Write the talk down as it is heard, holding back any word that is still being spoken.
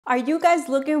Are you guys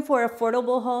looking for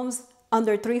affordable homes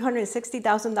under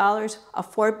 $360,000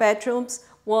 of 4 bedrooms?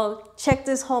 Well, check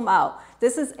this home out.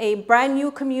 This is a brand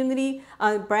new community,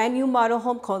 a brand new model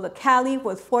home called the Cali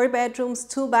with 4 bedrooms,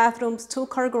 2 bathrooms,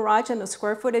 2-car garage, and the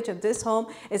square footage of this home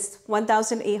is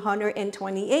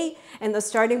 1,828. And the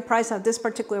starting price of this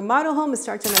particular model home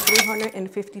starts at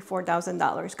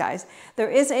 $354,000, guys. There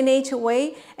is an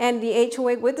HOA, and the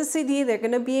HOA with the CD, they're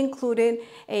gonna be including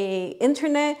a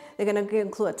internet, they're gonna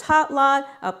include a tot lot,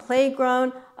 a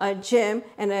playground, a gym,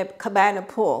 and a cabana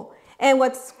pool. And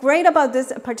what's great about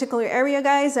this particular area,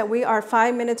 guys, that we are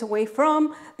 5 minutes away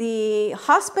from the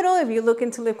hospital. If you're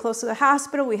looking to live close to the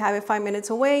hospital, we have it 5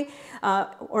 minutes away.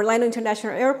 Orlando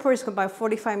International Airport is about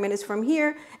 45 minutes from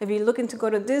here. If you're looking to go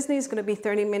to Disney, it's gonna be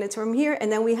 30 minutes from here.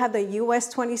 And then we have the US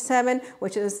 27,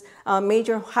 which is a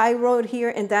major high road here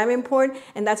in Davenport.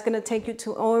 And that's gonna take you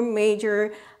to all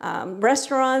major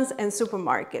restaurants and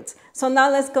supermarkets. So now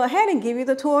let's go ahead and give you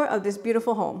the tour of this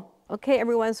beautiful home. Okay,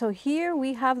 everyone, so here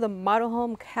we have the model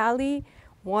home Cali,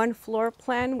 1 floor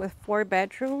plan with 4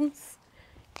 bedrooms.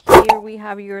 Here we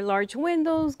have your large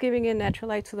windows giving a natural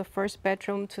light to the first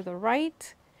bedroom to the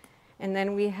right. And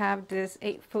then we have this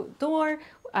 8-foot door.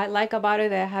 I like about it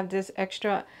that I have this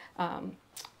extra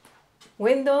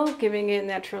window giving it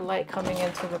natural light coming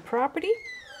into the property.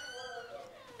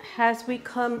 As we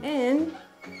come in,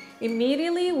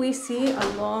 immediately we see a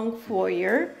long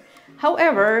foyer.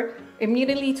 However,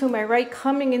 immediately to my right,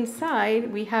 coming inside,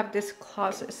 we have this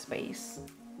closet space.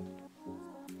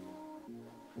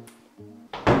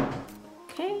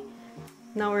 Okay,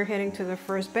 now we're heading to the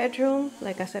first bedroom.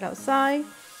 Like I said, outside,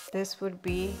 this would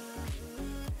be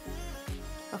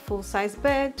a full-size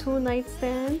bed, 2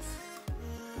 nightstands.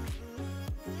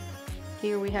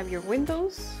 Here we have your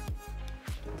windows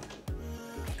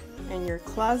and your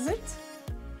closet.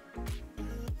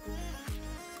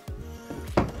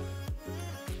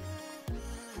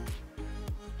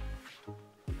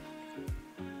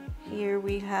 Here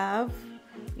we have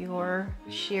your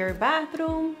shared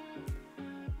bathroom.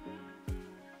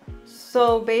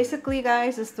 So basically,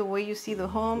 guys, it's the way you see the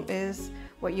home is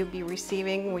what you'll be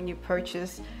receiving when you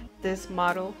purchase this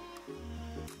model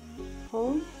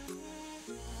home.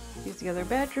 Here's the other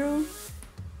bedroom.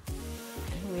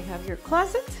 And we have your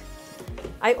closet.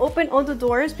 I open all the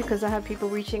doors because I have people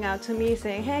reaching out to me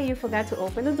saying, hey, you forgot to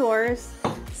open the doors.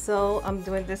 So I'm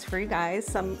doing this for you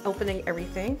guys. I'm opening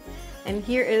everything. And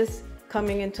here is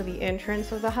coming into the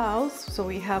entrance of the house. So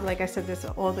we have, like I said,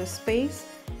 all this space.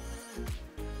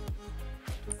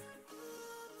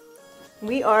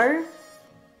 We have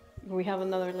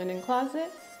another linen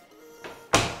closet.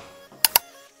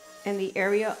 And the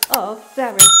area of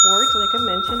Davenport, like I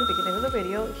mentioned at the beginning of the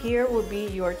video, here will be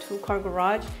your 2-car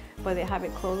garage, but they have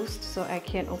it closed, so I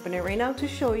can't open it right now to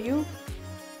show you.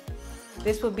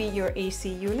 This will be your AC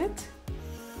unit.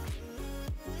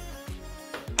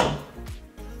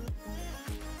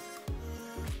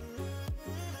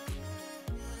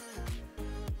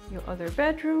 Your other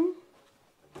bedroom,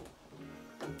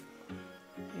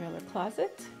 your other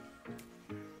closet.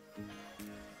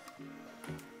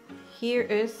 Here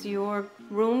is your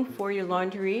room for your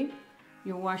laundry.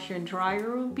 Your washer and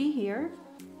dryer will be here.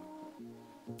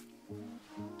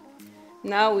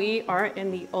 Now we are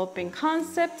in the open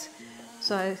concept.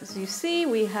 So as you see,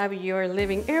 we have your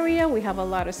living area. We have a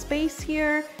lot of space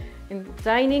here. In the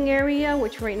dining area,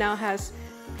 which right now has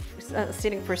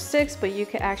sitting for 6, but you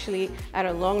can actually add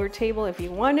a longer table if you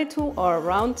wanted to, or a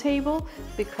round table,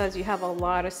 because you have a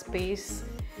lot of space.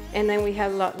 And then we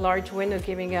have a large window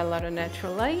giving it a lot of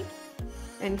natural light.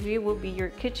 And here will be your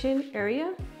kitchen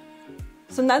area.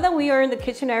 So now that we are in the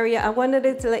kitchen area, I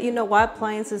wanted to let you know what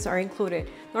appliances are included.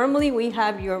 Normally we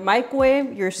have your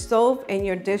microwave, your stove, and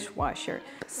your dishwasher.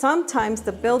 Sometimes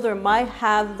the builder might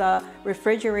have the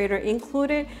refrigerator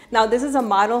included. Now this is a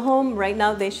model home. Right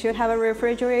now they should have a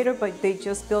refrigerator, but they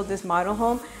just built this model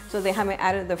home, so they haven't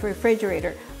added the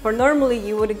refrigerator. But normally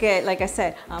you would get, like I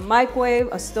said, a microwave,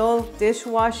 a stove,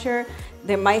 dishwasher.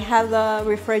 They might have the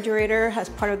refrigerator as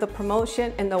part of the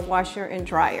promotion, and the washer and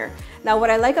dryer. Now what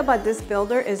I like about this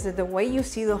builder is that the way you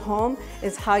see the home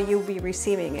is how you'll be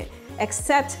receiving it.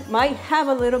 Except might have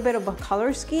a little bit of a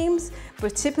color schemes,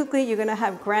 but typically you're gonna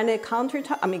have granite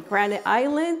countertop, granite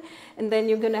island, and then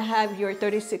you're gonna have your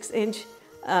 36-inch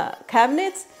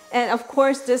cabinets. And of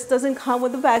course, this doesn't come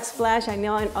with a backsplash. I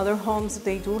know in other homes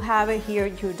they do have it, here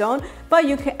you don't, but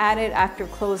you can add it after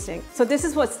closing. So this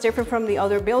is what's different from the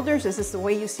other builders. This is the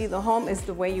way you see the home, is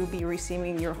the way you'll be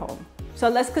receiving your home. So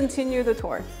let's continue the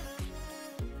tour.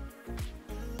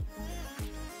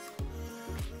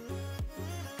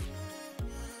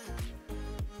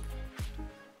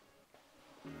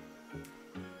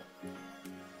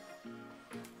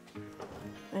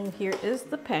 And here is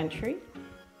the pantry.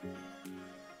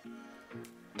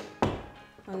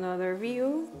 Another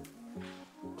view.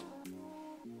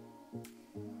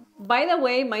 By the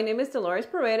way, my name is Dolores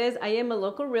Paredes. I am a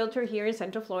local realtor here in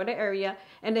Central Florida area.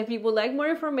 And if you would like more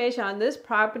information on this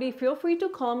property, feel free to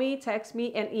call me, text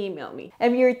me, and email me.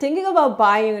 If you're thinking about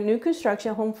buying a new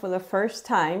construction home for the first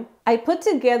time, I put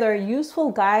together a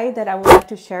useful guide that I would like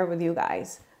to share with you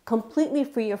guys, completely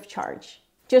free of charge.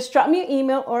 Just drop me an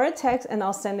email or a text and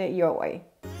I'll send it your way.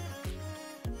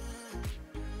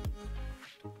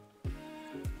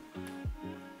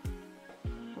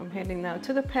 Heading now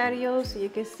to the patio so you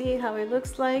can see how it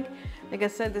looks like. Like I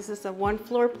said, this is a one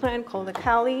floor plan called the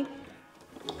Cali.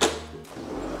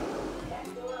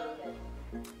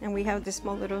 And we have this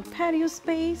small little patio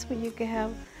space where you can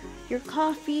have your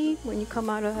coffee when you come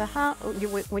out of the house,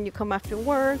 when you come after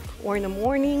work, or in the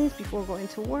mornings before going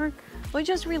to work, or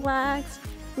just relax,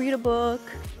 read a book.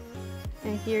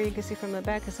 And here you can see from the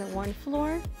back it's a one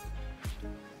floor.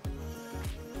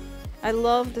 I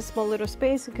love the small little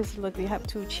space because look, we have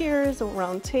two chairs, a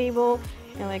round table,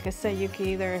 and like I said, you can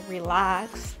either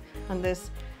relax on this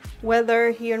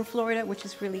weather here in Florida, which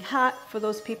is really hot for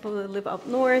those people that live up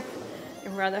north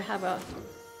and rather have a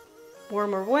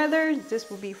warmer weather. This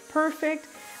will be perfect.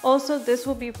 Also, this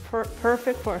will be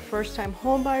perfect for a first-time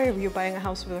home buyer. If you're buying a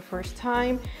house for the first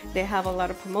time, they have a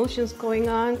lot of promotions going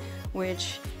on,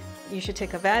 which you should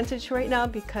take advantage right now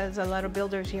because a lot of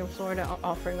builders here in Florida are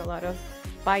offering a lot of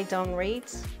buy down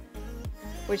rates,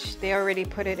 which they already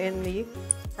put it in the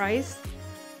price.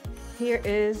 Here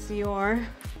is your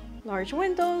large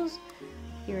windows.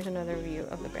 Here's another view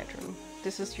of the bedroom.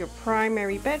 This is your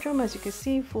primary bedroom. As you can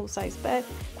see, full-size bed,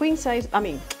 full-size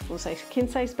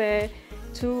king-size bed,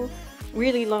 two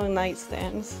really long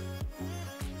nightstands.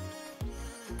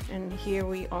 And here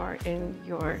we are in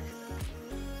your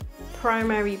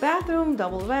primary bathroom,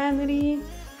 double vanity,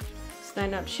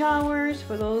 stand-up showers.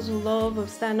 For those who love a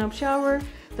stand-up shower,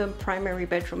 the primary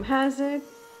bedroom has it.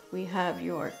 We have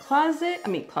your closet.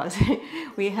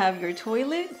 We have your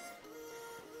toilet,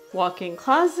 walk-in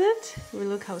closet.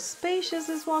 Look how spacious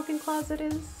this walk-in closet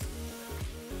is.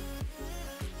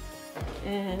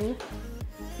 And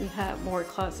we have more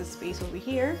closet space over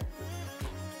here.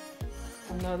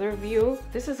 Another view.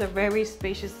 This is a very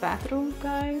spacious bathroom,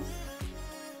 guys.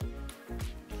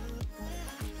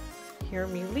 Hear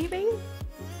me leaving.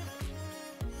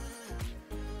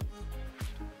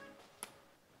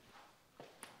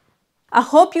 I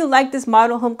hope you like this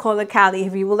model home called the Cali.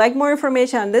 If you would like more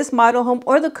information on this model home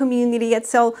or the community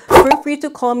itself, feel free to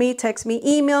call me, text me,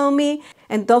 email me,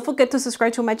 and don't forget to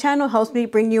subscribe to my channel. It helps me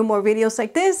bring you more videos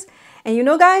like this. And you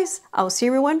know, guys, I'll see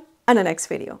everyone on the next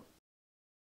video.